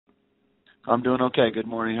I'm doing okay. Good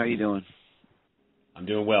morning. How you doing? I'm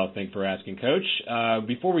doing well. Thanks for asking, Coach.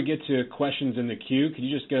 Before we get to questions in the queue, could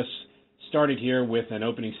you just get us started here with an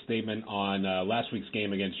opening statement on last week's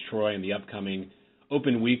game against Troy and the upcoming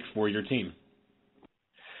open week for your team?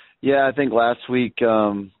 Yeah, I think last week,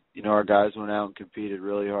 our guys went out and competed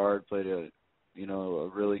really hard, played a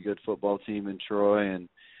really good football team in Troy, and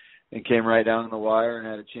came right down the wire and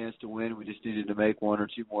had a chance to win. We just needed to make one or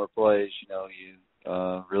two more plays.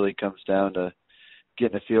 Really comes down to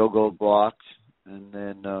getting a field goal blocked and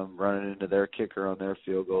then running into their kicker on their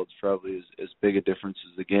field goal. It's probably as big a difference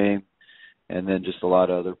as the game. And then just a lot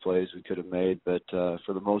of other plays we could have made. But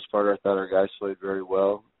for the most part, I thought our guys played very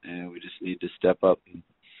well, and we just need to step up and,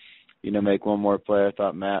 make one more play. I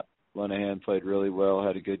thought Matt Lenahan played really well,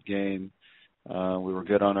 had a good game. We were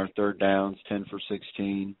good on our third downs, 10 for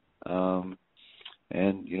 16. And,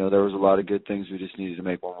 there was a lot of good things. We just needed to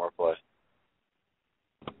make one more play.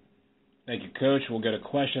 Thank you, Coach. We'll go to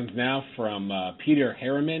questions now from Peter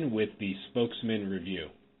Harriman with the Spokesman Review.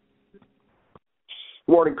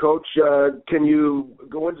 Good morning, Coach. Can you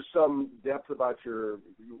go into some depth about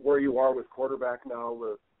where you are with quarterback now,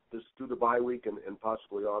 just through the bye week and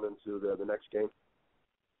possibly on into the next game?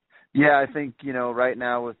 Yeah, I think, right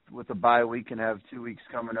now with the bye week and have 2 weeks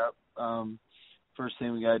coming up, first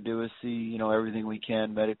thing we got to do is see, everything we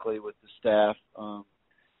can medically with the staff.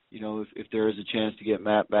 If there is a chance to get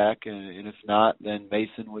Matt back, and if not, then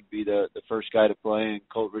Mason would be the first guy to play, and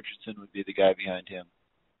Colt Richardson would be the guy behind him.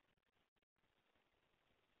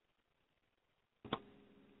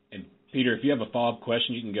 And Peter, if you have a follow-up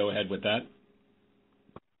question, you can go ahead with that.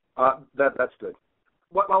 That's good.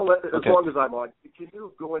 As Okay. long as I'm on, can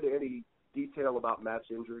you go into any detail about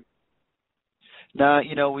Matt's injury?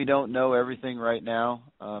 No, we don't know everything right now.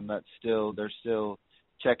 They're still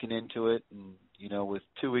checking into it, and with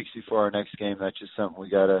 2 weeks before our next game, that's just something we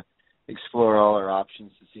got to explore all our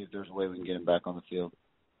options to see if there's a way we can get him back on the field.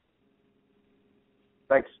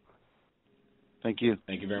 Thanks. Thank you.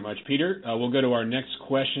 Thank you very much, Peter. We'll go to our next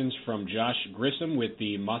questions from Josh Grissom with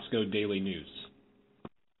the Moscow Daily News.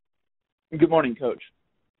 Good morning, Coach.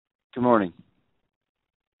 Good morning.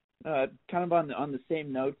 Kind of on the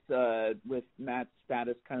same notes, with Matt's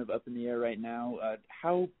status kind of up in the air right now,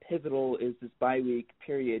 how pivotal is this bye week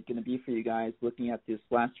period going to be for you guys, looking at these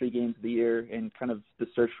last 3 games of the year and kind of the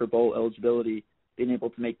search for bowl eligibility, being able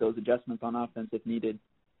to make those adjustments on offense if needed?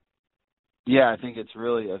 Yeah, I think it's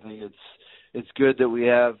good that we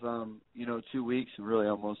have 2 weeks and really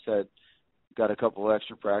almost got a couple of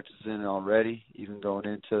extra practices in already, even going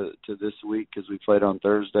into this week because we played on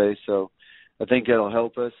Thursday. So I think it'll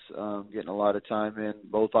help us getting a lot of time in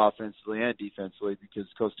both offensively and defensively because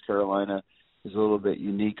Coastal Carolina is a little bit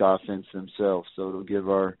unique offense themselves. So it'll give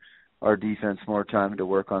our defense more time to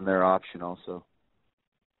work on their option also.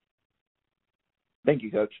 Thank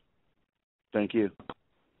you, Coach. Thank you.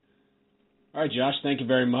 All right, Josh, thank you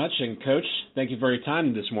very much. And, Coach, thank you for your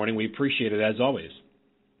time this morning. We appreciate it, as always.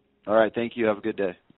 All right, thank you. Have a good day.